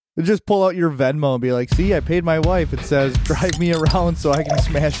Just pull out your Venmo and be like, see, I paid my wife. It says, drive me around so I can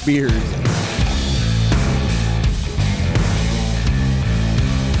smash beers.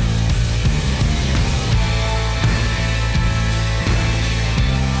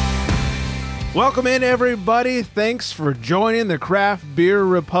 Welcome in, everybody. Thanks for joining the Craft Beer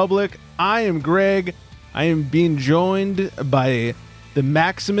Republic. I am Greg. I am being joined by the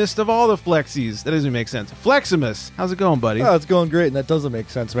Maximist of all the Flexies. That doesn't make sense. Fleximus. How's it going, buddy? Oh, it's going great, and that doesn't make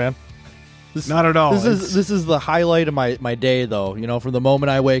sense, man. Not at all. This is the highlight of my day, though. You know, from the moment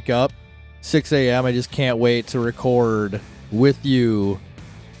I wake up, 6 a.m., I just can't wait to record with you,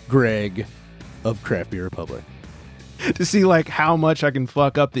 Greg, of Craft Beer Republic. To see like how much I can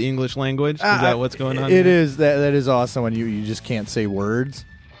fuck up the English language. Is that what's going on? It is. That is awesome when you just can't say words.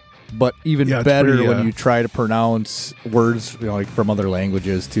 But even better pretty, when you try to pronounce words, you know, like from other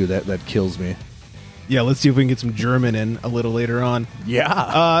languages too. That kills me. Yeah, let's see if we can get some German in a little later on.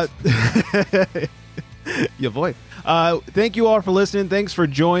 Yeah. Yeah, boy. Thank you all for listening. Thanks for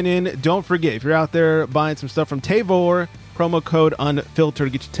joining. Don't forget, if you're out there buying some stuff from Tavor, promo code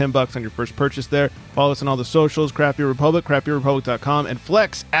UNFILTERED, get you $10 on your first purchase there. Follow us on all the socials, Craft Beer Republic, craftbeerrepublic.com, and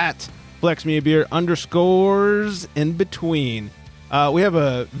Flex at FlexMeABeer _ in between. We have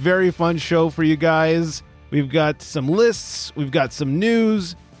a very fun show for you guys. We've got some lists, we've got some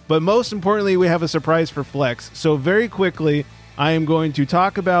news, but most importantly, we have a surprise for Flex. So very quickly, I am going to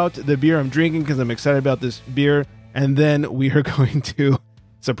talk about the beer I'm drinking because I'm excited about this beer, and then we are going to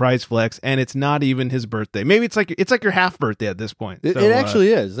surprise Flex, and it's not even his birthday. Maybe it's like your half birthday at this point. It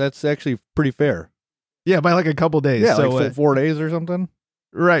actually is. That's actually pretty fair. Yeah, by like a couple days. Yeah, so, like 4 days or something.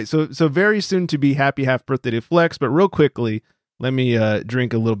 Right. So very soon to be happy half birthday to Flex, but real quickly, let me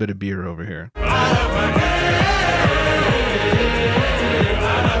drink a little bit of beer over here.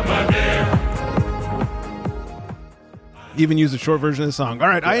 Even use the short version of the song. All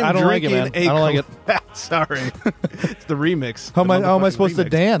right, I am drinking I don't like it. Sorry, it's the remix. How am I supposed to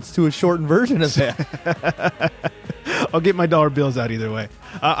dance to a shortened version of that? I'll get my dollar bills out either way.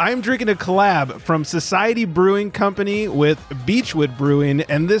 I am drinking a collab from Society Brewing Company with Beechwood Brewing,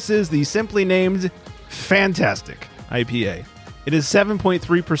 and this is the simply named Fantastic IPA. It is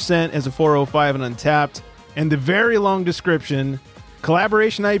 7.3% as a 405 and Untapped, and the very long description: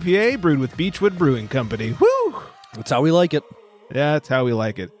 collaboration IPA brewed with Beechwood Brewing Company. Woo! That's how we like it. Yeah, that's how we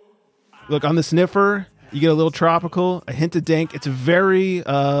like it. Look, on the sniffer, you get a little tropical, a hint of dank. It's very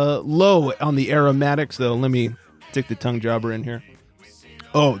low on the aromatics, though. Let me stick the tongue jobber in here.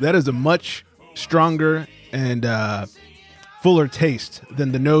 Oh, that is a much stronger and fuller taste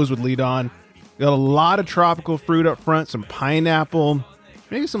than the nose would lead on. Got a lot of tropical fruit up front, some pineapple,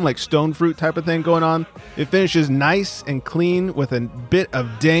 maybe some like stone fruit type of thing going on. It finishes nice and clean with a bit of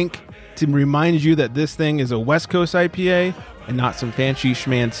dank to remind you that this thing is a West Coast IPA and not some fancy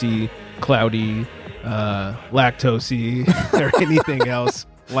schmancy, cloudy, lactosey or anything else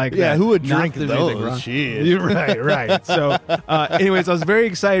like that. Yeah, who would Not drink that there's anything those? wrong. Shit. You're right. So, anyways, I was very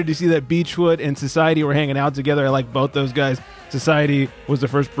excited to see that Beechwood and Society were hanging out together. I like both those guys. Society was the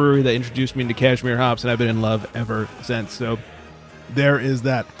first brewery that introduced me into cashmere hops, and I've been in love ever since. So, there is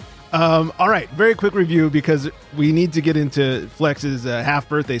that. All right, very quick review because we need to get into Flex's half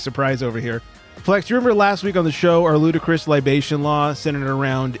birthday surprise over here. Flex, you remember last week on the show our ludicrous libation law centered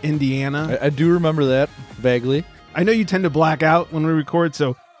around Indiana? I do remember that vaguely. I know you tend to black out when we record,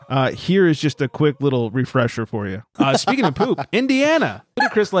 so here is just a quick little refresher for you. Speaking of poop, Indiana,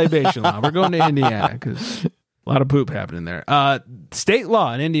 ludicrous libation law. We're going to Indiana because a lot of poop happening there. State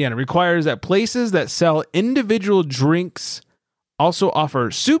law in Indiana requires that places that sell individual drinks also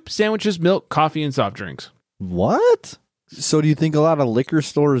offer soup, sandwiches, milk, coffee, and soft drinks. What? So do you think a lot of liquor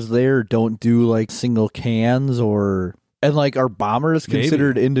stores there don't do like single cans and like are bombers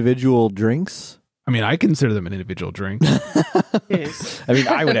considered individual drinks? I mean, I consider them an individual drink. I mean,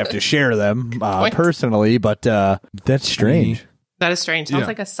 I would have to share them personally, but that's strange. That is strange. Sounds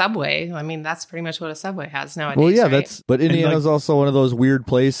like a Subway. I mean, that's pretty much what a Subway has nowadays. Well, yeah, right? but Indiana's also one of those weird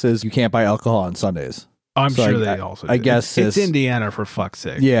places you can't buy alcohol on Sundays. I'm sure they also do. I guess it's Indiana, for fuck's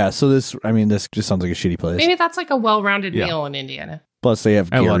sake. Yeah, so this just sounds like a shitty place. Maybe that's like a well-rounded meal in Indiana. Plus, they have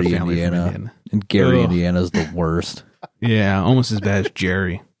Gary, Indiana. And Gary, Indiana's the worst. Yeah, almost as bad as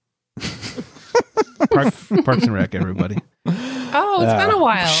Jerry. Parks and Rec, everybody. Oh, it's been a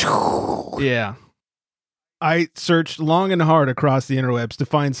while. Yeah. I searched long and hard across the interwebs to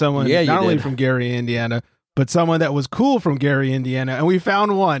find someone not only from Gary, Indiana, but someone that was cool from Gary, Indiana, and we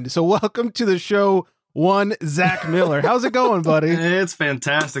found one. So welcome to the show, one Zach Miller. How's it going, buddy? It's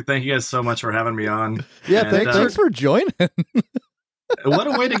fantastic. Thank you guys so much for having me on. Yeah, thanks for joining. What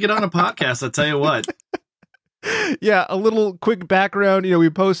a way to get on a podcast, I tell you what. Yeah, a little quick background. We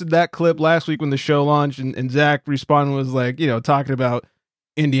posted that clip last week when the show launched, and Zach responded was like, talking about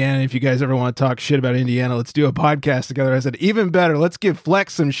Indiana. If you guys ever want to talk shit about Indiana, let's do a podcast together. I said, even better, let's give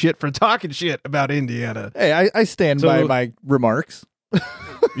Flex some shit for talking shit about Indiana. Hey, I stand by my remarks.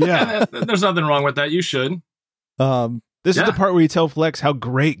 Yeah. There's nothing wrong with that. You should. This is the part where you tell Flex how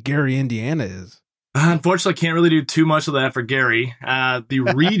great Gary, Indiana is. Unfortunately, I can't really do too much of that for Gary.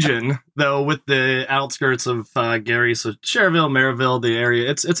 The region, though, with the outskirts of Gary, so Cherville, Maryville, the area,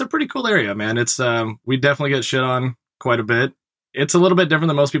 it's a pretty cool area, man. It's we definitely get shit on quite a bit. It's a little bit different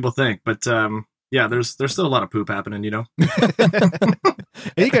than most people think, but yeah, there's still a lot of poop happening, And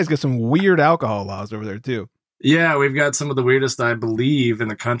you guys got some weird alcohol laws over there too. Yeah, we've got some of the weirdest, I believe, in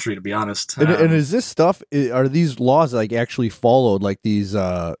the country, to be honest. And is this stuff, are these laws like actually followed, like these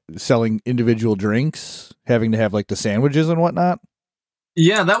selling individual drinks, having to have like the sandwiches and whatnot?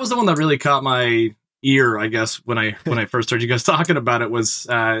 Yeah, that was the one that really caught my ear, I guess, when I first heard you guys talking about it. Was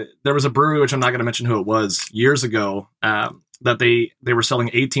there was a brewery, which I'm not going to mention who it was, years ago, that they were selling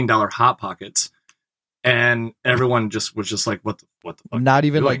 $18 Hot Pockets. And everyone was just like, what the fuck? Not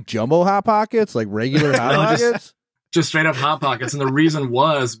even like jumbo Hot Pockets, like regular Hot Pockets? Just straight up Hot Pockets. And the reason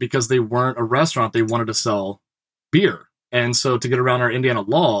was because they weren't a restaurant. They wanted to sell beer. And so to get around our Indiana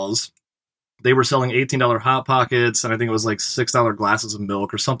laws, they were selling $18 Hot Pockets. And I think it was like $6 glasses of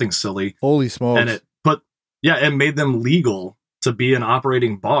milk or something silly. Holy smokes. And it made them legal to be an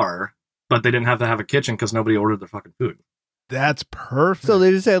operating bar, but they didn't have to have a kitchen because nobody ordered their fucking food. That's perfect. So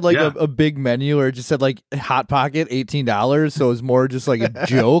they just had like a big menu, or it just said like Hot Pocket, $18. So it was more just like a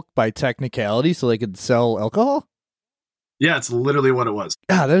joke by technicality, so they could sell alcohol. Yeah, it's literally what it was.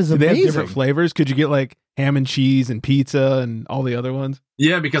 God, that is amazing. They have different flavors. Could you get like ham and cheese and pizza and all the other ones?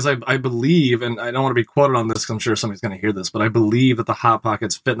 Yeah, because I believe, and I don't want to be quoted on this because I'm sure somebody's going to hear this, but I believe that the Hot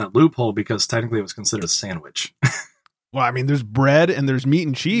Pockets fit in that loophole because technically it was considered a sandwich. Well, I mean, there's bread and there's meat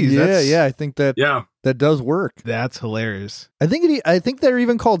and cheese. Yeah, I think that that does work. That's hilarious. I think they're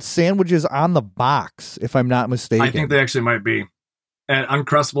even called sandwiches on the box, if I'm not mistaken. I think they actually might be. And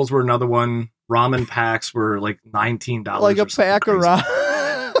Uncrustables were another one. Ramen packs were like $19. Like a pack of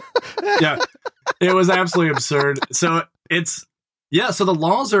ramen. Yeah, it was absolutely absurd. So so the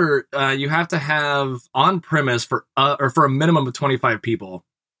laws are you have to have on premise for a minimum of 25 people.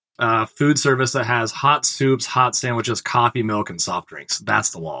 Food service that has hot soups, hot sandwiches, coffee, milk, and soft drinks. That's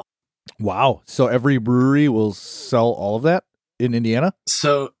the law. Wow. So every brewery will sell all of that in Indiana?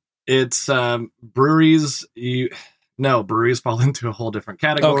 So it's breweries. Breweries fall into a whole different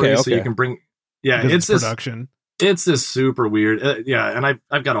category. Okay. So you can bring... Yeah, it's production. It's this super weird... and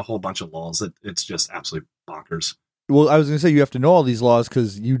I've got a whole bunch of laws that it's just absolutely bonkers. Well, I was going to say you have to know all these laws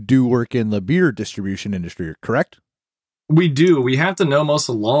because you do work in the beer distribution industry, correct? We do. We have to know most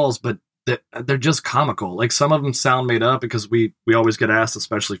of the laws, but they're just comical. Like some of them sound made up because we always get asked,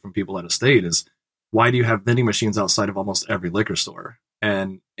 especially from people out of state, is why do you have vending machines outside of almost every liquor store?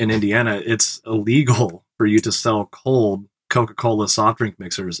 And in Indiana, it's illegal for you to sell cold Coca-Cola soft drink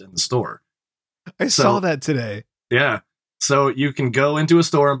mixers in the store. I saw that today. Yeah. So you can go into a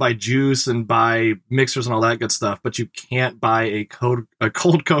store and buy juice and buy mixers and all that good stuff, but you can't buy a cold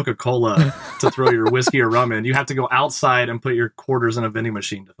Coca-Cola to throw your whiskey or rum in. You have to go outside and put your quarters in a vending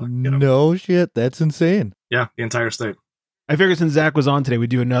machine to fucking get them. No shit, that's insane. Yeah, the entire state. I figured since Zach was on today,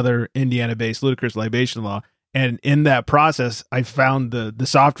 we'd do another Indiana-based ludicrous libation law. And in that process, I found the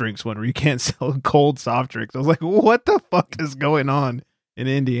soft drinks one where you can't sell cold soft drinks. I was like, what the fuck is going on in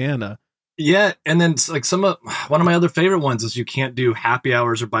Indiana? Yeah, and then like one of my other favorite ones is you can't do happy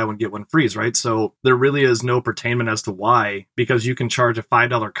hours or buy one get one frees, right? So there really is no pertainment as to why, because you can charge a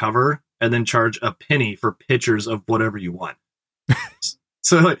 $5 cover and then charge a penny for pitchers of whatever you want.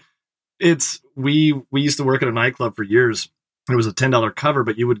 So like, we used to work at a nightclub for years. It was a $10 cover,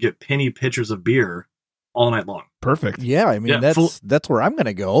 but you would get penny pitchers of beer all night long. Perfect. Yeah, I mean that's where I'm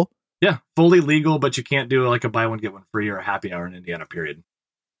gonna go. Yeah, fully legal, but you can't do like a buy one get one free or a happy hour in Indiana. Period.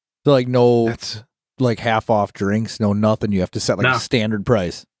 So like that's like half off drinks, no nothing. You have to set like a standard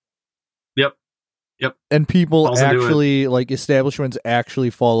price. Yep. And people also actually like establishments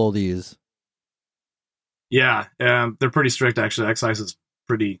actually follow these. Yeah, they're pretty strict actually. Excise is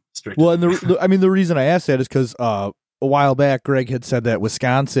pretty strict. Well, and the reason I asked that is because a while back Greg had said that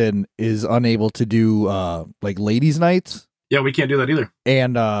Wisconsin is unable to do like ladies' nights. Yeah, we can't do that either.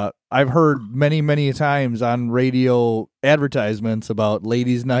 And I've heard many times on radio advertisements about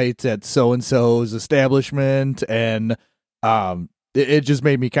ladies' nights at so-and-so's establishment, and it just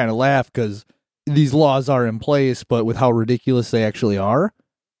made me kind of laugh because these laws are in place, but with how ridiculous they actually are,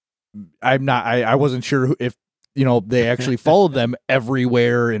 I wasn't sure if they actually followed them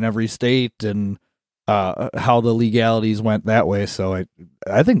everywhere in every state, and how the legalities went that way. So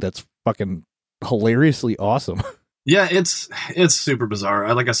I think that's fucking hilariously awesome. Yeah, it's super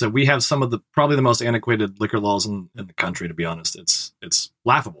bizarre. Like I said, we have some of the probably the most antiquated liquor laws in the country. To be honest, it's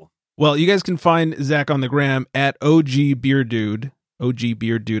laughable. Well, you guys can find Zach on the gram at OG Beer Dude, OG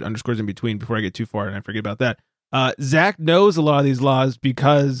Beer Dude underscores in between before I get too far and I forget about that. Zach knows a lot of these laws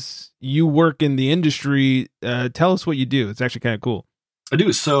because you work in the industry. Tell us what you do. It's actually kind of cool. I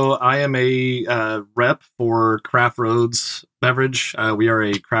do. So I am a rep for Craft Roads Beverage. We are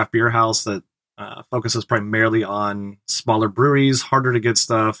a craft beer house that focuses primarily on smaller breweries, harder to get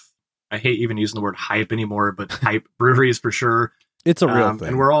stuff. I hate even using the word hype anymore, but hype breweries for sure. It's a real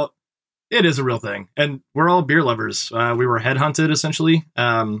thing. And it is a real thing. And we're all beer lovers. We were headhunted essentially.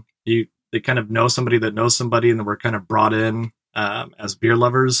 They kind of know somebody that knows somebody, and then we're kind of brought in as beer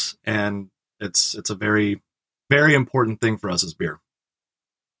lovers. And it's a very, very important thing for us as beer.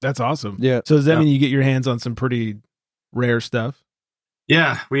 That's awesome. Yeah. So does that mean you get your hands on some pretty rare stuff?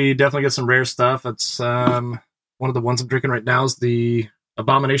 Yeah, we definitely get some rare stuff. It's one of the ones I'm drinking right now is the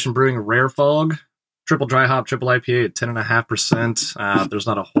Abomination Brewing Rare Fog, triple dry hop, triple IPA at 10.5%. There's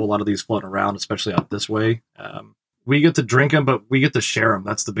not a whole lot of these floating around, especially out this way. We get to drink them, but we get to share them.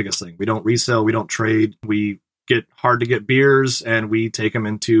 That's the biggest thing. We don't resell, we don't trade. We get hard to get beers, and we take them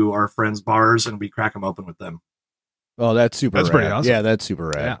into our friends' bars and we crack them open with them. Oh, that's rad. Pretty awesome. Yeah, that's super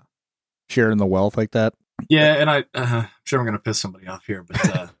rad. Yeah. Sharing the wealth like that. Yeah, and I'm sure I'm going to piss somebody off here,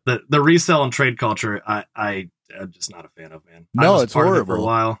 but the resell and trade culture, I'm just not a fan of, man. No, I was it's part of it horrible. for a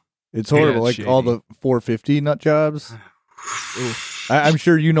while. It's horrible. Yeah, like shady. all the 450 nut jobs. I'm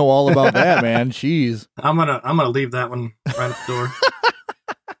sure you know all about that, man. Jeez. I'm gonna leave that one right at the door.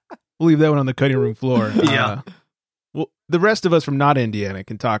 We'll leave that one on the cutting room floor. Yeah. Well, the rest of us from not Indiana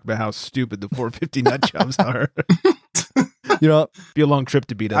can talk about how stupid the 450 nut jobs are. You know, Be a long trip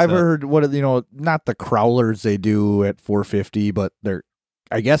to beat us I've up. heard not the crawlers they do at 450, but they're,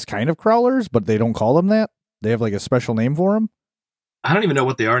 I guess, kind of crawlers, but they don't call them that. They have like a special name for them. I don't even know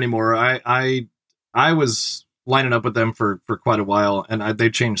what they are anymore. I was lining up with them for quite a while, and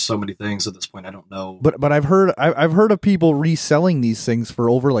they've changed so many things at this point. I don't know. But I've heard of people reselling these things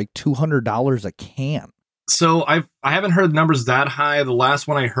for over like $200 a can. So I haven't heard numbers that high. The last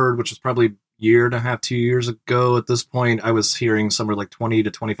one I heard, which was probably year and a half, 2 years ago at this point, I was hearing somewhere like $20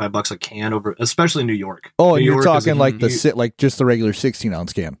 to $25 a can over, especially New York. Oh, and New you're York talking like huge- like just the regular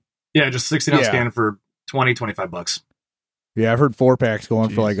 16-ounce can. Yeah, just 16-ounce Yeah. can for $20, $25. Yeah, I've heard 4-packs going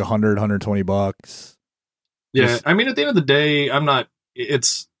for Jeez. like $100-$120. Yeah, Just- I mean, at the end of the day, I'm not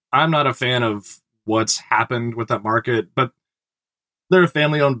a fan of what's happened with that market, but they're a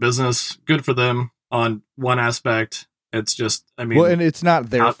family-owned business. Good for them on one aspect. It's just, I mean, Well, and it's not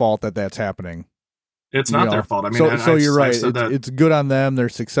their how- fault that that's happening. it's you not know. their fault. I mean, So you're right. said that. It's good on them. They're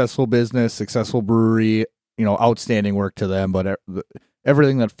successful business, successful brewery. Outstanding work to them. But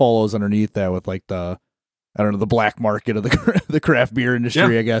everything that follows underneath that, with like the black market of the craft beer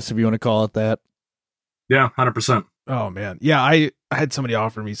industry, Yeah. I guess, if you want to call it that. Yeah, 100%. Oh man, yeah. I had somebody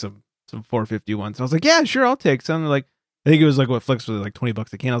offer me some 450 ones. I was like, yeah, sure, I'll take some. Like, I think it was like what Flex was like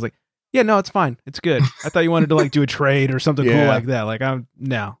 $20 a can. I was like, yeah, no, it's fine, it's good. I thought you wanted to like do a trade or something cool Yeah. like that. Like, we're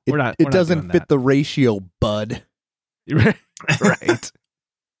not. It we're not doesn't doing fit the ratio, bud. that. Right.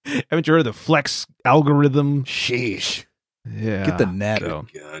 Haven't you heard of the Flex algorithm? Sheesh. Yeah. Get the net. So,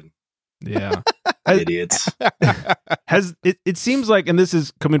 Good. yeah. Idiots. Has it seems like, and this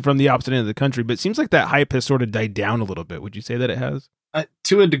is coming from the opposite end of the country, but it seems like that hype has sort of died down a little bit. Would you say that it has?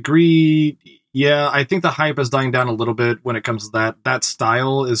 To a degree, yeah. I think the hype is dying down a little bit when it comes to that. That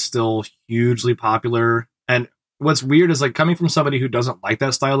style is still hugely popular. And what's weird is, like, coming from somebody who doesn't like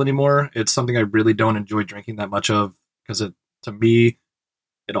that style anymore, it's something I really don't enjoy drinking that much of, because to me,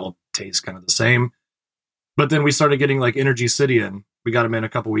 it all tastes kind of the same. But then we started getting like Energy City in. We got them in a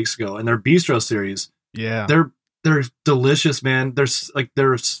couple weeks ago, and their Bistro series, Yeah. they're delicious, man. There's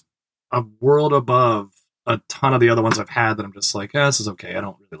a world above a ton of the other ones I've had that I'm just like, this is okay. I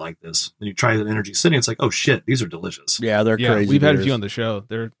don't really like this. Then you try the Energy City, it's like, oh shit, these are delicious. Yeah, they're crazy. We've had a beers. few on the show.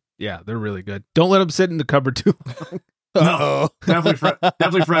 They're really good. Don't let them sit in the cupboard too long. Uh-oh.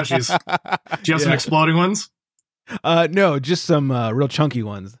 Definitely freshies. Do you have some Yeah. exploding ones? No, just some real chunky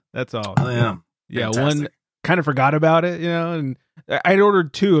ones. That's all. Oh yeah. Yeah, Fantastic. one kind of forgot about it, and I'd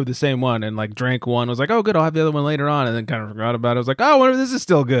ordered 2 of the same one and like drank one. Was like, oh, good, I'll have the other one later on, and then kind of forgot about it. I was like, oh, wonder if this is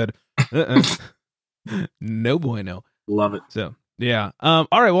still good. No bueno. Love it. So yeah. All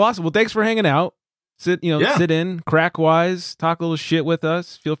right. Well, awesome. Well, thanks for hanging out. Sit in, crack wise, talk a little shit with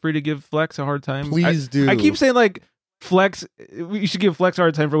us. Feel free to give Flex a hard time. Please do. I keep saying like Flex, you should give Flex a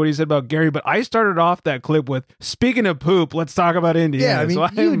hard time for what he said about Gary, but I started off that clip with, speaking of poop, let's talk about Indiana. Yeah, I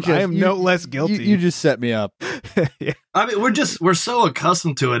mean, so I am no less guilty. You just set me up. Yeah. I mean, we're so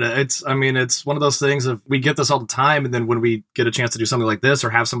accustomed to it. It's one of those things of we get this all the time, and then when we get a chance to do something like this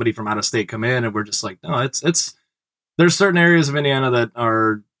or have somebody from out of state come in, and we're just like, no, it's there's certain areas of Indiana that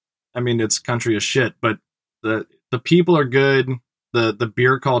are, I mean, it's country as shit, but the people are good. The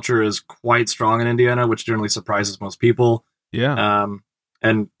beer culture is quite strong in Indiana, which generally surprises most people. Yeah.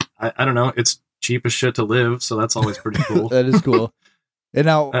 And I don't know, it's cheap as shit to live, so that's always pretty cool. That is cool. And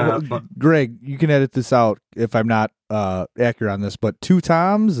now, Greg, you can edit this out if I'm not accurate on this, but Two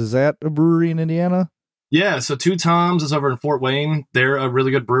Toms, is that a brewery in Indiana? Yeah, so Two Toms is over in Fort Wayne. They're a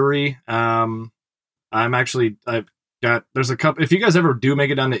really good brewery. I've got, there's a couple, if you guys ever do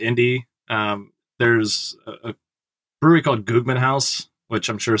make it down to Indy, there's a brewery called Googman House, which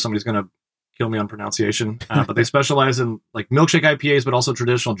I'm sure somebody's going to kill me on pronunciation, but they specialize in like milkshake IPAs, but also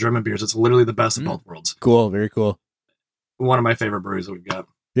traditional German beers. It's literally the best of both worlds. Cool. Very cool. One of my favorite breweries that we've got.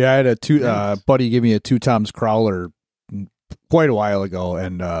 Yeah, I had a buddy give me a Two Toms Crowler quite a while ago,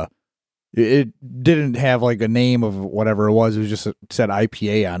 and it didn't have like a name of whatever it was. It was just said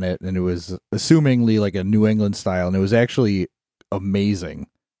IPA on it, and it was assumingly like a New England style, and it was actually amazing.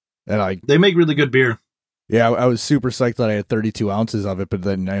 And they make really good beer. Yeah, I was super psyched that I had 32 ounces of it, but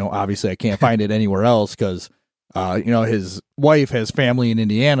then obviously I can't find it anywhere else because his wife has family in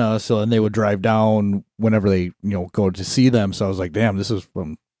Indiana, so then they would drive down whenever they go to see them. So I was like, damn, this is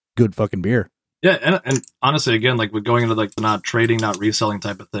some good fucking beer. Yeah, and honestly, again, like we're going into like the not trading, not reselling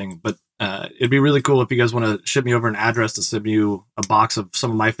type of thing, but it'd be really cool if you guys want to ship me over an address to send you a box of some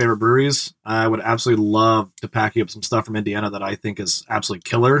of my favorite breweries. I would absolutely love to pack you up some stuff from Indiana that I think is absolutely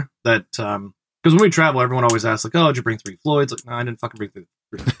killer. That because when we travel, everyone always asks like, "Oh, did you bring Three Floyds?" Like, no, I didn't fucking bring Three.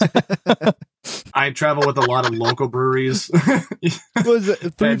 I travel with a lot of local breweries. Was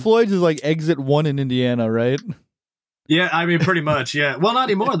Three Floyds is like exit 1 in Indiana, right? Yeah, I mean, pretty much. Yeah. Well, not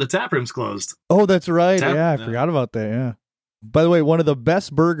anymore. The tap room's closed. Oh, that's right. I forgot about that. Yeah. By the way, one of the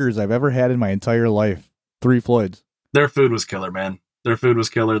best burgers I've ever had in my entire life. Three Floyds. Their food was killer, man. Their food was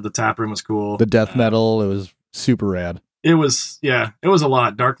killer. The tap room was cool. The death metal, it was super rad. It was a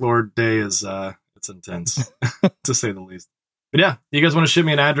lot. Dark Lord Day is it's intense to say the least. But yeah, you guys want to ship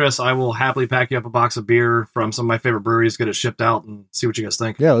me an address, I will happily pack you up a box of beer from some of my favorite breweries, get it shipped out, and see what you guys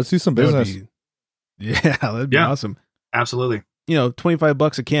think. Yeah, let's do some business. That'd be awesome. Absolutely.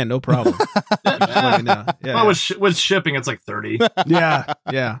 $25 a can, no problem. Well, with shipping, it's like 30.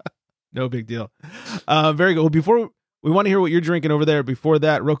 Yeah. No big deal. Very good. Well, before we want to hear what you're drinking over there. Before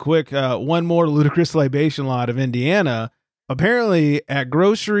that, real quick, one more ludicrous libation lot of Indiana. Apparently, at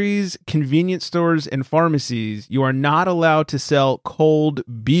groceries, convenience stores, and pharmacies, you are not allowed to sell cold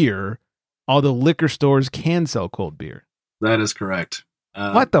beer, although liquor stores can sell cold beer. That is correct.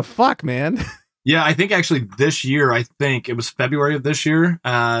 What the fuck, man? Yeah, I think actually this year, I think it was February of this year,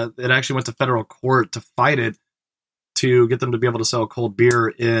 it actually went to federal court to fight it to get them to be able to sell cold beer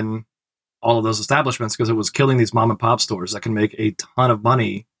in all of those establishments because it was killing these mom and pop stores that can make a ton of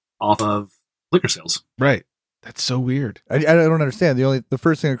money off of liquor sales. Right. That's so weird. I don't understand. The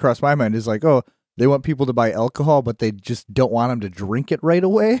first thing that crossed my mind is like, oh, they want people to buy alcohol, but they just don't want them to drink it right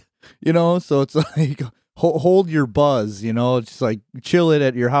away. So it's like, hold your buzz, just like chill it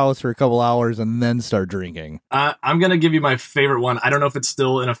at your house for a couple hours and then start drinking. I'm going to give you my favorite one. I don't know if it's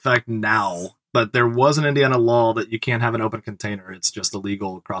still in effect now, but there was an Indiana law that you can't have an open container. It's just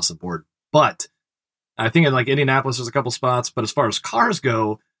illegal across the board. But I think in like Indianapolis, there's a couple spots. But as far as cars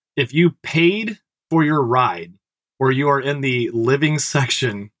go, if you paid for your ride or you are in the living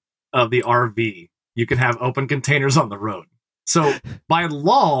section of the RV, you can have open containers on the road. So by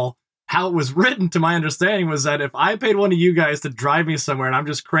law, how it was written, to my understanding, was that if I paid one of you guys to drive me somewhere and I'm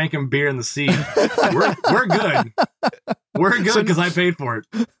just cranking beer in the seat, we're good. We're good because I paid for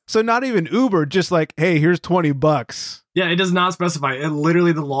it. So not even Uber, just like, hey, here's $20. Yeah, it does not specify. It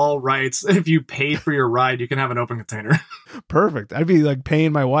literally, the law writes, if you paid for your ride, you can have an open container. Perfect. I'd be like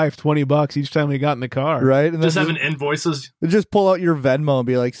paying my wife $20 each time we got in the car. Right. And just having invoices. Just pull out your Venmo and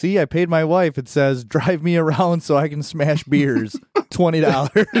be like, see, I paid my wife. It says, drive me around so I can smash beers.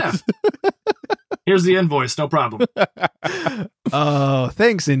 $20. Yeah. Here's the invoice. No problem. Oh,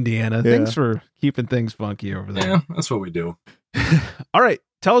 thanks, Indiana. Yeah. Thanks for keeping things funky over there. Yeah, that's what we do. All right.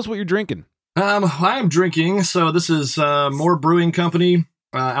 Tell us what you're drinking. I am drinking. So this is More Brewing Company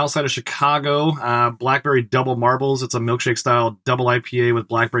outside of Chicago. Blackberry Double Marbles. It's a milkshake style double IPA with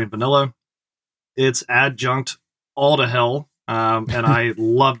blackberry and vanilla. It's adjunct all to hell. And I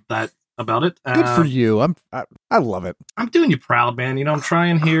love that about it. Good for you. I love it. I'm doing you proud, man. You know, I'm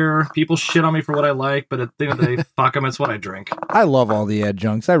trying here. People shit on me for what I like, but at the end of the day, fuck them. It's what I drink. I love all the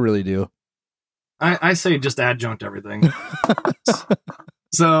adjuncts. I really do. I say just adjunct everything.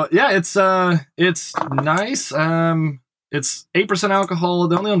 So yeah, it's nice. It's 8% alcohol.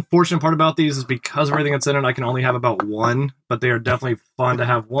 The only unfortunate part about these is because of everything that's in it, I can only have about one, but they are definitely fun to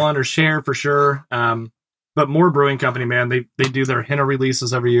have one or share for sure. But More Brewing Company, man, they do their Henna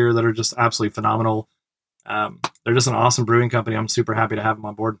releases every year that are just absolutely phenomenal. They're just an awesome brewing company. I'm super happy to have them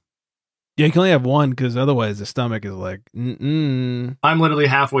on board. Yeah, you can only have one because otherwise the stomach is like, I'm literally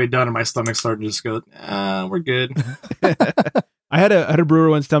halfway done and my stomach's starting to just go, we're good. I had a brewer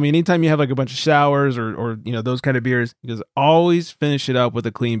once tell me, anytime you have like a bunch of sours or you know, those kind of beers, he goes, always finish it up with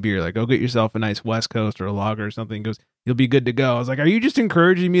a clean beer. Like, go get yourself a nice West Coast or a lager or something. He goes, you'll be good to go. I was like, are you just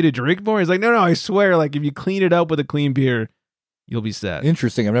encouraging me to drink more? He's like, no, I swear, like if you clean it up with a clean beer, you'll be set.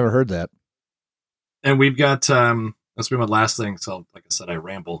 Interesting. I've never heard that. And we've got, that's been my last thing. So like I said, I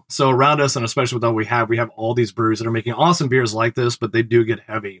ramble. So around us, and especially with all we have all these breweries that are making awesome beers like this, but they do get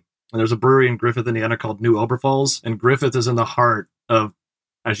heavy. And there's a brewery in Griffith, Indiana called New Oberpfalz, and Griffith is in the heart of,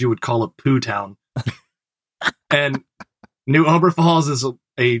 as you would call it, Poo Town. And New Oberpfalz is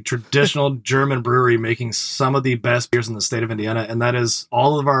a traditional German brewery making some of the best beers in the state of Indiana, and that is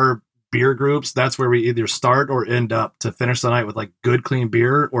all of our beer groups. That's where we either start or end up to finish the night with like good, clean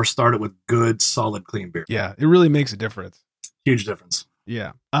beer, or start it with good, solid, clean beer. Yeah, it really makes a difference. Huge difference.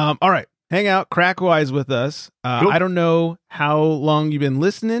 Yeah. All right. Hang out crack-wise with us. Cool. I don't know how long you've been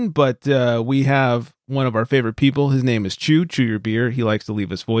listening, but we have one of our favorite people. His name is Chew Your Beer. He likes to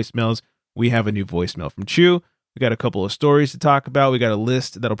leave us voicemails. We have a new voicemail from Chew. We got a couple of stories to talk about. We got a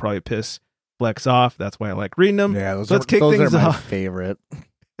list that'll probably piss Flex off. That's why I like reading them. Yeah, those let's are, kick those things are my off. favorite.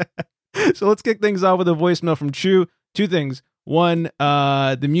 So let's kick things off with a voicemail from Chew. Two things. One,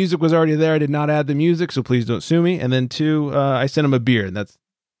 the music was already there. I did not add the music, so please don't sue me. And then two, I sent him a beer, and that's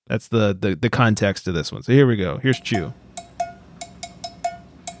the context to this one. So here we go. Here's Chew.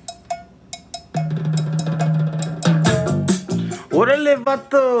 Orale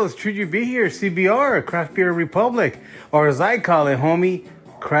vatos, should you be here? CBR, Craft Beer Republic, or as I call it, homie,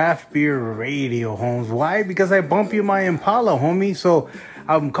 Craft Beer Radio, homes. Why? Because I bump you my Impala, homie. So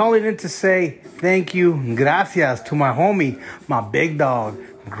I'm calling in to say thank you, gracias to my homie, my big dog,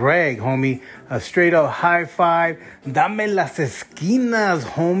 Greg, homie. A straight up high five. Dame las esquinas,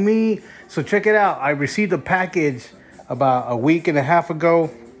 homie. So check it out. I received a package about a week and a half ago.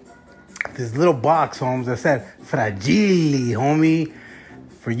 This little box, homes, that said fragile, homie.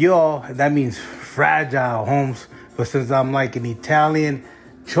 For y'all, that means fragile, homes. But since I'm like an Italian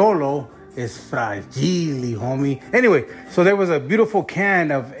cholo, it's fragile, homie. Anyway, so there was a beautiful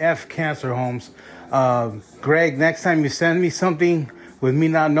can of F Cancer, homes. Greg, next time you send me something with me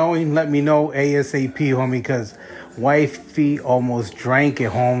not knowing, let me know ASAP, homie, because wifey almost drank it,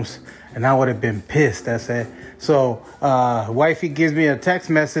 homes, and I would have been pissed, that's it. So, wifey gives me a text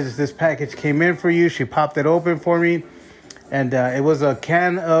message. This package came in for you. She popped it open for me. And it was a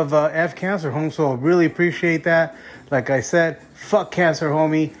can of F Cancer, home. So, I really appreciate that. Like I said, fuck cancer,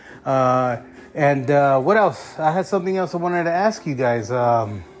 homie. And what else? I had something else I wanted to ask you guys.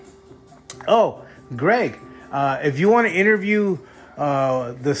 Greg, if you want to interview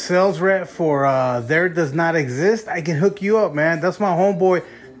the sales rep for There Does Not Exist, I can hook you up, man. That's my homeboy,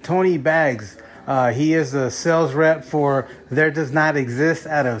 Tony Bags. He is the sales rep for There Does Not Exist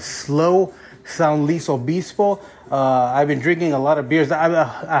out of Slow San Luis Obispo. I've been drinking a lot of beers.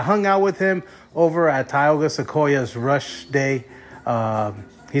 I hung out with him over at Tioga Sequoia's Rush Day.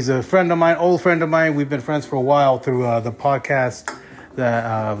 He's a friend of mine, old friend of mine. We've been friends for a while through the podcast,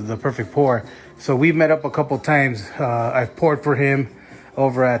 The Perfect Pour. So we met up a couple times. I've poured for him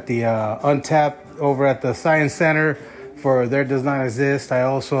over at the Untapped, over at the Science Center for There Does Not Exist. I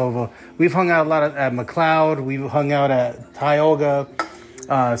also we've hung out a lot at McLeod. We've hung out at Tioga.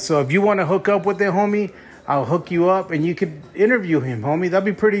 So if you want to hook up with it, homie, I'll hook you up and you could interview him, homie. That'd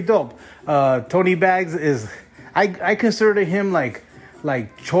be pretty dope. Tony Bags is, I consider him like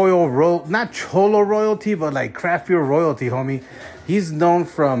not Cholo royalty, but like craft beer royalty, homie. He's known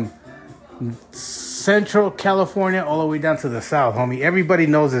from Central California all the way down to the South, homie. Everybody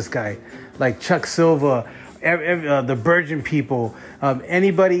knows this guy, like Chuck Silva, the Virgin people,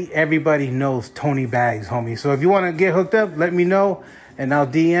 everybody knows Tony Bags, homie. So if you want to get hooked up, let me know, and I'll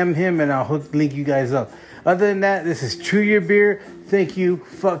DM him and I'll link you guys up. Other than that, this is Chew Your Beer. Thank you.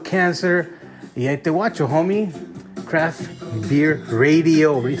 Fuck cancer. Y ahí te guacho, homie. Craft Beer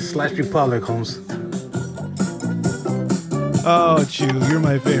Radio / Republic, homes. Oh, Chew, you're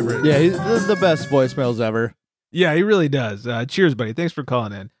my favorite. Yeah, he's the best voicemails ever. Yeah, he really does. Cheers, buddy. Thanks for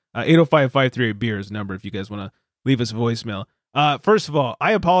calling in. 805-538-BEER is the number if you guys want to leave us a voicemail. First of all,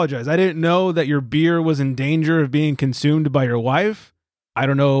 I apologize. I didn't know that your beer was in danger of being consumed by your wife. I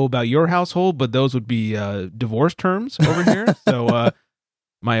don't know about your household, but those would be divorce terms over here. So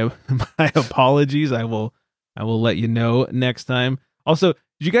my apologies. I will let you know next time. Also,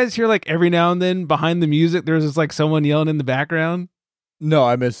 did you guys hear like every now and then behind the music there's just like someone yelling in the background? No,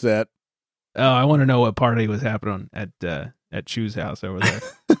 I missed that. Oh, I want to know what party was happening at Chu's house over there.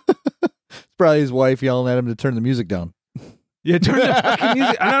 It's probably his wife yelling at him to turn the music down. Yeah, turn the fucking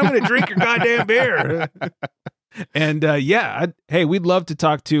music. I'm going to drink your goddamn beer. And hey, we'd love to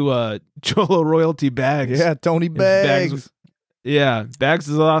talk to Cholo Royalty Bags. Yeah, Tony Bags. Bags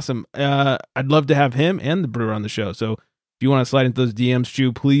is awesome. I'd love to have him and the brewer on the show. So if you want to slide into those DMs,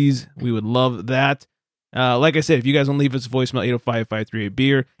 Chu, please, we would love that. Like I said, if you guys want to leave us a voicemail,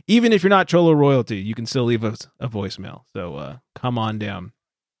 805-538-BEER. Even if you're not Cholo Royalty, you can still leave us a voicemail. So come on down.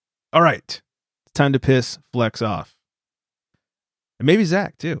 All right. It's time to piss Flex off. And maybe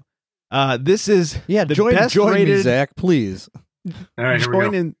Zach, too. This is the best join rated... me, Zach, please. All right, here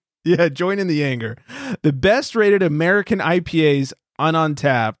we go. Join in the anger. The best rated American IPAs on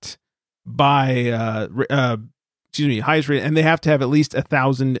Untapped by highest rated, and they have to have at least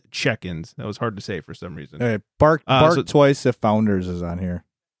 1,000 check-ins. That was hard to say for some reason. All right, bark twice if Founders is on here.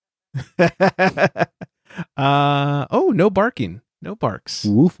 No barking. No barks.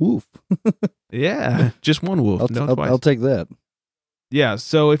 Woof woof. Yeah, just one woof. I'll take that. Yeah,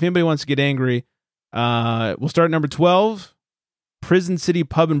 so if anybody wants to get angry, we'll start at number 12, Prison City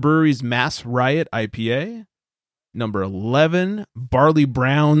Pub and Brewery's Mass Riot IPA. Number 11, Barley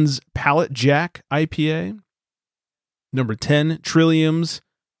Brown's Pallet Jack IPA. Number 10, Trillium's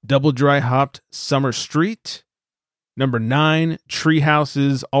Double Dry Hopped Summer Street. Number 9,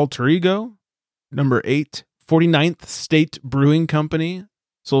 Treehouse's Alter Ego. Number 8, 49th State Brewing Company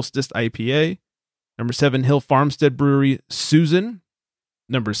Solstice IPA. Number 7, Hill Farmstead Brewery Susan.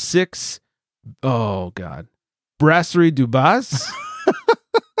 Number 6, Brasserie Dubas.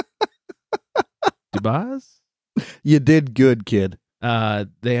 Dubas? You did good, kid.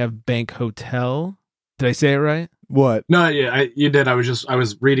 They have Bank Hotel. Did I say it right? What? No, yeah, you did. I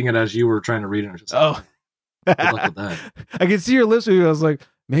was reading it as you were trying to read it. Good luck with that. I can see your lips. I was like,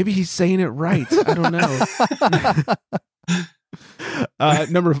 maybe he's saying it right. I don't know.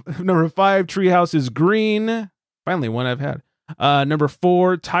 Number 5, Treehouse is Green. Finally, one I've had. Number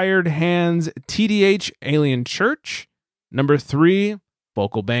 4, Tired Hands TDH Alien Church. Number 3,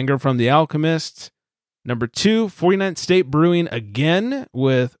 Vocal Banger from The Alchemist. Number 2, 49th State Brewing again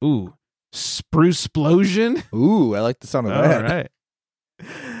with Spruce Splosion. Ooh, I like the sound of that. All right.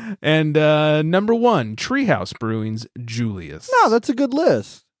 And number 1, Treehouse Brewing's Julius. No, that's a good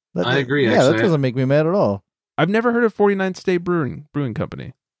list. I agree. Yeah, actually. that doesn't make me mad at all. I've never heard of 49th State Brewing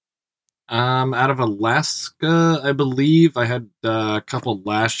Company. Out of Alaska, I believe I had a couple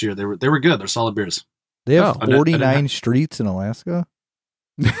last year. They were good. They're solid beers. They have 49 streets in Alaska.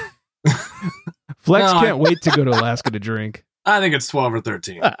 Flex can't wait to go to Alaska to drink. I think it's 12 or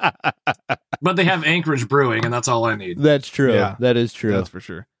 13. But they have Anchorage Brewing, and that's all I need. That's true. Yeah. That is true. That's for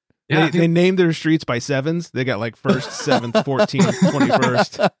sure. Yeah, they named their streets by sevens. They got like 1st, 7th, 14th,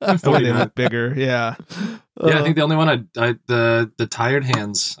 21st. The way they look bigger. Yeah. Yeah, I think the only one the Tired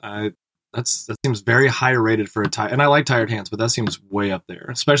Hands. That seems very high rated for a tired, and I like Tired Hands, but that seems way up there,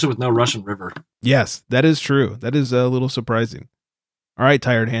 especially with no Russian River. Yes, that is true. That is a little surprising. All right,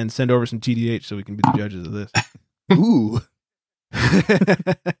 Tired Hands, send over some TDH so we can be the judges of this. Ooh.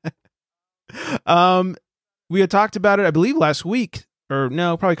 We had talked about it, I believe, last week, or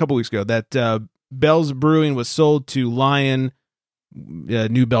no, probably a couple weeks ago, that Bell's Brewing was sold to Lion,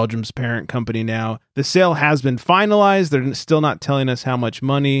 New Belgium's parent company now. The sale has been finalized. They're still not telling us how much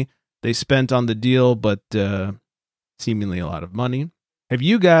money they spent on the deal, but seemingly a lot of money. Have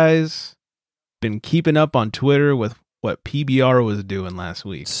you guys been keeping up on Twitter with what PBR was doing last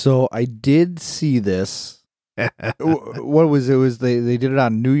week? So I did see this. What was it? Was they did it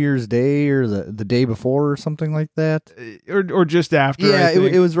on New Year's Day or the day before or something like that? Or just after? Yeah,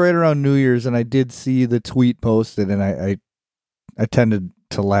 it was right around New Year's, and I did see the tweet posted, and I tended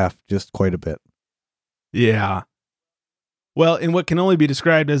to laugh just quite a bit. Yeah. Well, in what can only be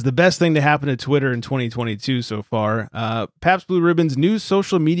described as the best thing to happen to Twitter in 2022 so far, Pabst Blue Ribbon's new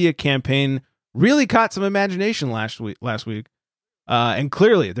social media campaign really caught some imagination last week. And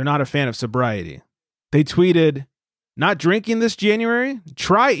clearly, they're not a fan of sobriety. They tweeted, "Not drinking this January?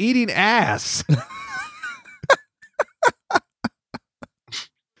 Try eating ass."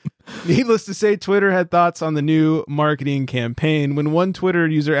 Needless to say, Twitter had thoughts on the new marketing campaign. When one Twitter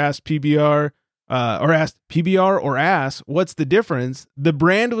user asked PBR, or asked PBR or ass, what's the difference? The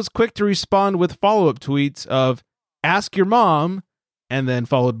brand was quick to respond with follow-up tweets of ask your mom, and then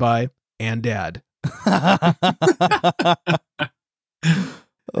followed by and dad.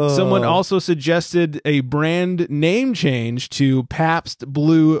 Someone also suggested a brand name change to Pabst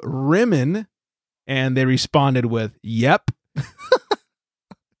Blue Ribbon, and they responded with yep.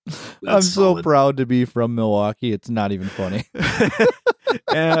 I'm so proud to be from Milwaukee. It's not even funny.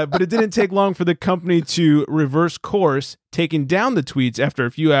 But it didn't take long for the company to reverse course, taking down the tweets after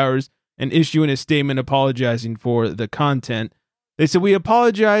a few hours and issuing a statement apologizing for the content. They said, "We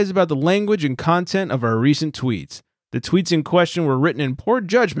apologize about the language and content of our recent tweets. The tweets in question were written in poor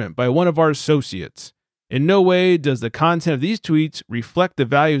judgment by one of our associates. In no way does the content of these tweets reflect the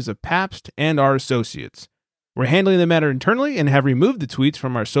values of Pabst and our associates. We're handling the matter internally and have removed the tweets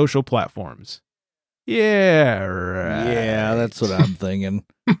from our social platforms." Yeah, right. Yeah, that's what I'm thinking.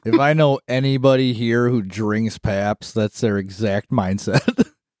 If I know anybody here who drinks Pabst, that's their exact mindset.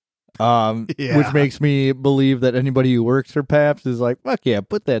 Which makes me believe that anybody who works for Pabst is like, fuck yeah,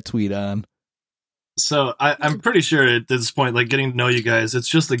 put that tweet on. So I'm pretty sure at this point, like getting to know you guys, it's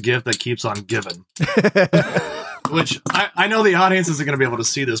just the gift that keeps on giving. Which I know the audience isn't going to be able to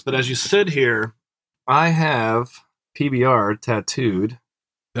see this, but as you sit here, I have PBR tattooed.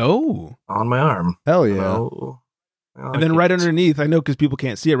 Oh, on my arm. Hell yeah. Well, and then right underneath, I know because people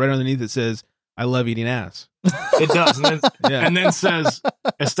can't see it, right underneath it says, "I love eating ass." It does. And then says,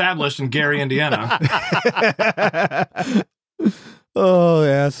 established in Gary, Indiana. Oh,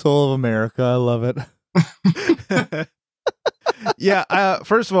 asshole of America. I love it. Yeah.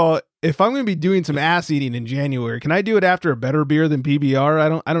 First of all, if I'm going to be doing some ass eating in January, can I do it after a better beer than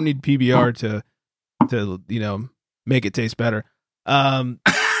PBR? I don't need PBR to make it taste better.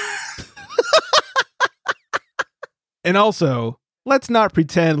 And also, let's not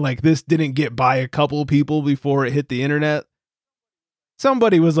pretend like this didn't get by a couple people before it hit the internet.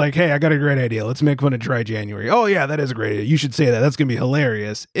 Somebody was like, "Hey, I got a great idea. Let's make fun of Dry January." Oh yeah, that is a great idea. You should say that. That's gonna be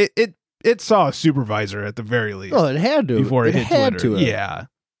hilarious. It saw a supervisor at the very least. Oh, it had to before it hit had Twitter. To. Yeah.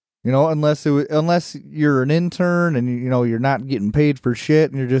 Unless you're an intern and you're not getting paid for shit,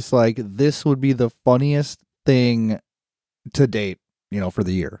 and you're just like, this would be the funniest thing to date, for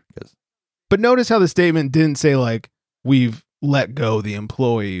the year. But notice how the statement didn't say like, we've let go the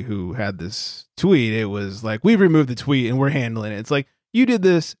employee who had this tweet. It was like, we've removed the tweet and we're handling it. It's like, you did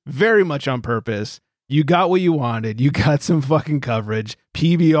this very much on purpose. You got what you wanted. You got some fucking coverage.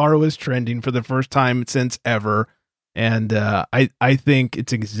 PBR was trending for the first time since ever. And I think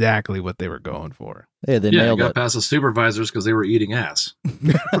it's exactly what they were going for. Yeah, they nailed got it. past the supervisors because they were eating ass.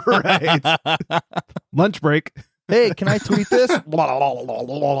 Right. Lunch break. Hey, can I tweet this? Okay,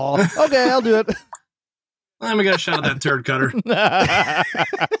 I'll do it. Let me get a shot of that turd cutter.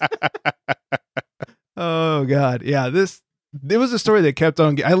 Oh God. Yeah. It was a story that kept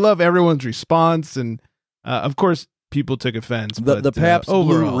on. I love everyone's response. And of course people took offense. The Pabst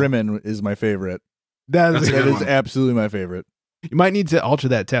Blue Ribbon is my favorite. That is absolutely my favorite. You might need to alter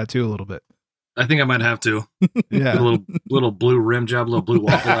that tattoo a little bit. I think I might have to. Yeah. A little blue rim job, a little blue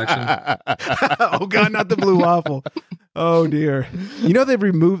waffle action. Oh God, not the blue waffle. Oh dear. They've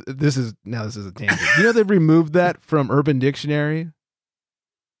removed this is a tangent. They've removed that from Urban Dictionary.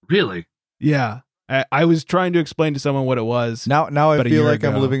 Really? Yeah. I was trying to explain to someone what it was. Now I feel like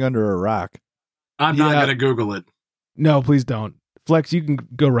I'm living under a rock. I'm not gonna Google it. No, please don't. Flex, you can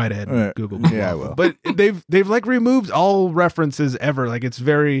go right ahead and Google blue Yeah, waffle. I will. But they've like removed all references ever. Like it's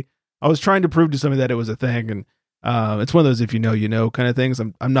very I was trying to prove to somebody that it was a thing, and it's one of those if you know kind of things.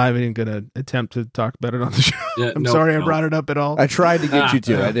 I'm not even going to attempt to talk about it on the show. Yeah, I'm sorry I brought it up at all. I tried to get you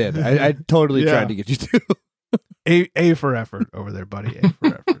to. I did. I totally tried to get you to. A for effort over there, buddy. A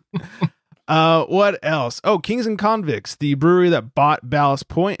for effort. What else? Oh, Kings and Convicts, the brewery that bought Ballast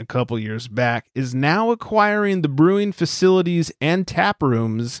Point a couple years back, is now acquiring the brewing facilities and tap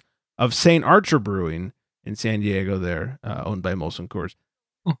rooms of St. Archer Brewing in San Diego there, owned by Molson Coors.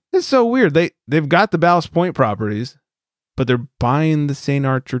 It's so weird. They've got the Ballast Point properties, but they're buying the St.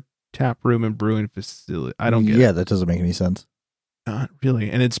 Archer tap room and brewing facility. I don't get it. Yeah, that doesn't make any sense. Not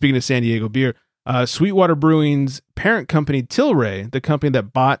really. And then speaking of San Diego beer, Sweetwater Brewing's parent company, Tilray, the company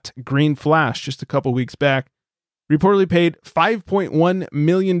that bought Green Flash just a couple weeks back, reportedly paid $5.1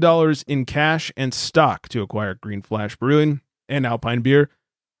 million in cash and stock to acquire Green Flash Brewing and Alpine Beer.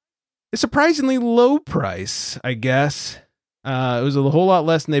 A surprisingly low price, I guess. It was a whole lot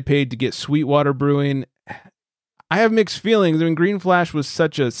less than they paid to get Sweetwater Brewing. I have mixed feelings. I mean, Green Flash was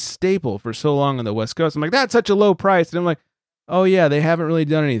such a staple for so long on the West Coast. I'm like, that's such a low price. And I'm like, oh yeah, they haven't really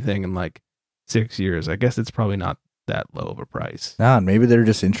done anything in like 6 years. I guess it's probably not that low of a price. Nah, maybe they're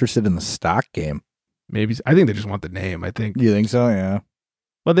just interested in the stock game. Maybe I think they just want the name. I think. You think so? Yeah.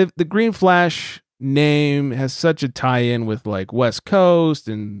 Well, the Green Flash name has such a tie-in with like West Coast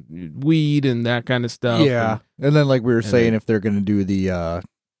and weed and that kind of stuff. Yeah, and then like we were saying, if they're going to do the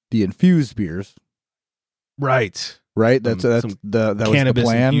infused beers, right? That's that was the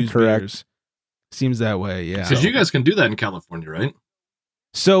plan, correct? Beers. Seems that way, yeah. Because you guys can do that in California, right?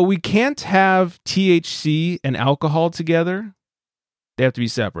 So we can't have THC and alcohol together; they have to be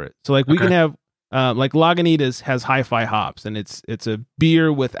separate. So like we can have. Like Lagunitas has hi-fi hops, and it's a beer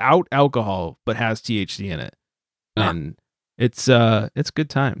without alcohol but has THC in it, and it's good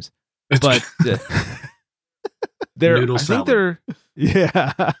times. But there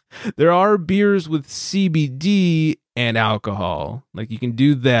are beers with CBD and alcohol. Like you can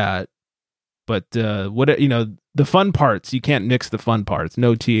do that, but the fun parts, you can't mix the fun parts.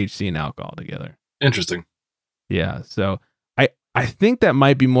 No THC and alcohol together. Interesting. Yeah, so I think that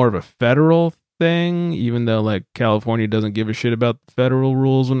might be more of a federal thing, even though like California doesn't give a shit about federal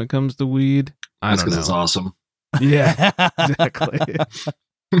rules when it comes to weed. That's because it's awesome. Yeah, exactly.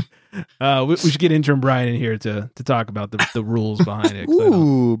 We should get intern Brian in here to talk about the rules behind it.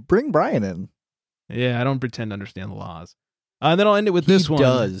 Ooh, bring Brian in. Yeah, I don't pretend to understand the laws. And then I'll end it with this one. He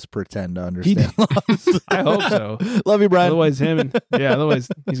does pretend to understand laws. I hope so. Love you, Brian. Otherwise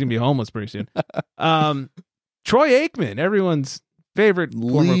he's gonna be homeless pretty soon. Troy Aikman, everyone's favorite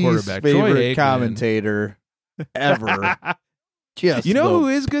former quarterback, favorite Troy Aikman. Commentator ever. Just you know who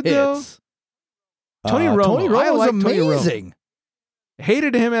is good though? Tony Romo. Tony Romo was amazing.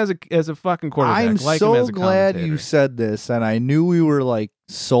 Hated him as a fucking quarterback. I'm like so him as a glad you said this, and I knew we were like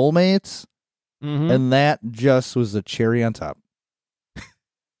soulmates, and that just was the cherry on top.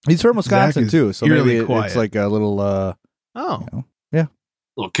 He's from Wisconsin too, so maybe it's like a little.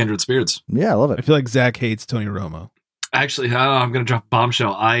 Little kindred spirits. Yeah, I love it. I feel like Zach hates Tony Romo. Actually, I'm going to drop a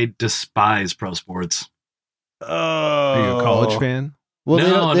bombshell. I despise pro sports. Are you a college fan?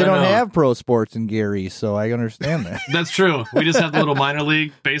 Well, they don't have pro sports in Gary, so I understand that. That's true. We just have the little minor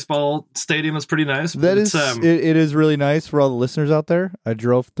league baseball stadium. It's pretty nice. It is really nice for all the listeners out there. I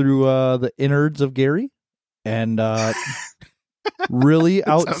drove through the innards of Gary, and really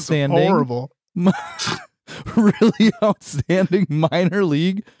outstanding. Horrible. Really outstanding minor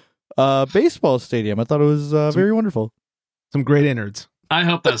league baseball stadium. I thought it was very wonderful. Some great innards. I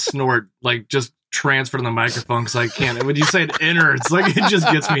hope that snort like just transferred on the microphone because I can't. When you say innards, like it just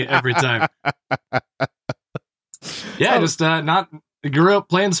gets me every time. Yeah, just not grew up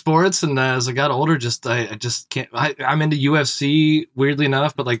playing sports, and as I got older, I just can't. I'm into UFC weirdly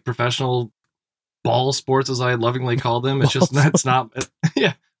enough, but like professional ball sports, as I lovingly call them, it's not.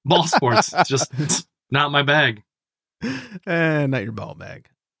 Yeah, ball sports. It's not my bag. Not your ball bag.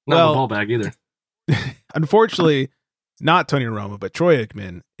 Not my ball bag either. Unfortunately, not Tony Romo, but Troy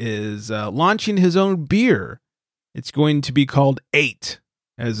Aikman is launching his own beer. It's going to be called 8,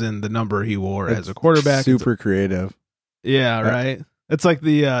 as in the number he wore as a quarterback. Super creative. Yeah, right? It's like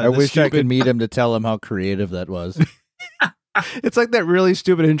I wish I could meet him to tell him how creative that was. It's like that really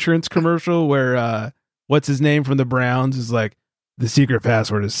stupid insurance commercial where what's his name from the Browns is like, the secret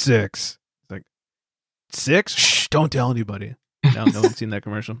password is 6. 6? Shh, don't tell anybody. No one's seen that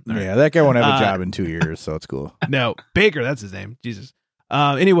commercial. Yeah, that guy won't have a job in 2 years, so it's cool. No, Baker, that's his name. Jesus.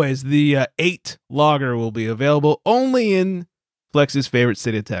 Anyways, the 8 lager will be available only in Flex's favorite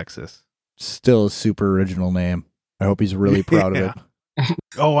city of Texas. Still a super original name. I hope he's really proud of it.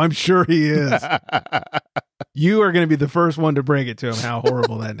 Oh, I'm sure he is. You are going to be the first one to bring it to him how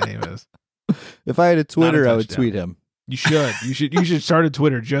horrible that name is. If I had a Twitter, I would tweet him. You should. You should start a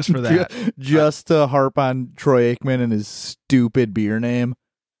Twitter just for that. Just to harp on Troy Aikman and his stupid beer name.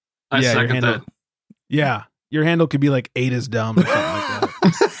 I second that. Yeah. Your handle could be like 8 is dumb or something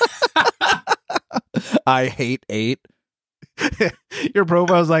like that. I hate 8. Your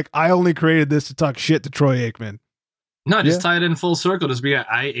profile's like, I only created this to talk shit to Troy Aikman. No, just tie it in full circle. Just be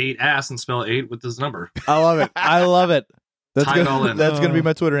I ate ass and spell 8 with this number. I love it. That's tie it all in. That's gonna be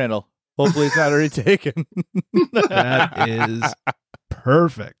my Twitter handle. Hopefully it's not already taken. That is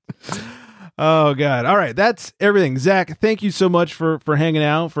perfect. Oh God. All right. That's everything. Zach, thank you so much for hanging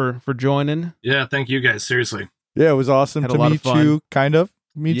out, for joining. Yeah. Thank you guys. Seriously. Yeah. It was awesome to meet you,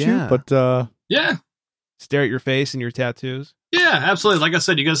 meet you, but yeah. Stare at your face and your tattoos. Yeah, absolutely. Like I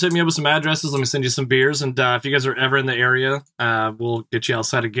said, you guys hit me up with some addresses. Let me send you some beers. And if you guys are ever in the area, we'll get you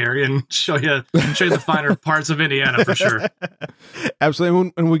outside of Gary and show you the finer parts of Indiana for sure.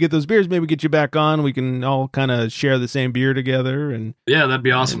 Absolutely. When we get those beers, maybe get you back on. We can all kind of share the same beer together. And yeah, that'd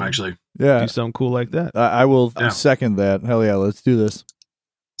be awesome, actually. Yeah. Do something cool like that. I will second that. Hell yeah, let's do this.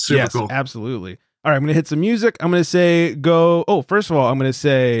 Super cool. Absolutely. All right, I'm going to hit some music. I'm going to say go. Oh, first of all, I'm going to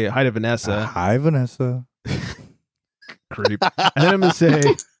say hi to Vanessa. Hi, Vanessa. Creep. And then I'm going to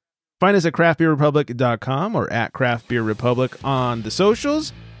say find us at craftbeerrepublic.com or at craftbeerrepublic on the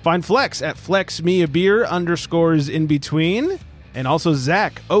socials. Find Flex at flexmeabeer _ in between. And also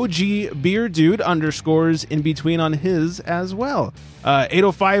Zach, OG Beer Dude _ in between on his as well.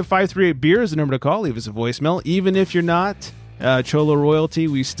 805-538-BEER is the number to call. Leave us a voicemail. Even if you're not Cholo royalty,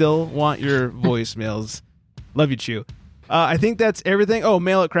 we still want your voicemails. Love you, Chew. I think that's everything. Oh,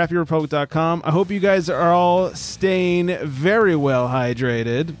 mail at craftbeerrepublic.com. I hope you guys are all staying very well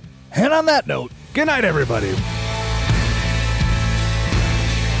hydrated. And on that note, Good night, everybody.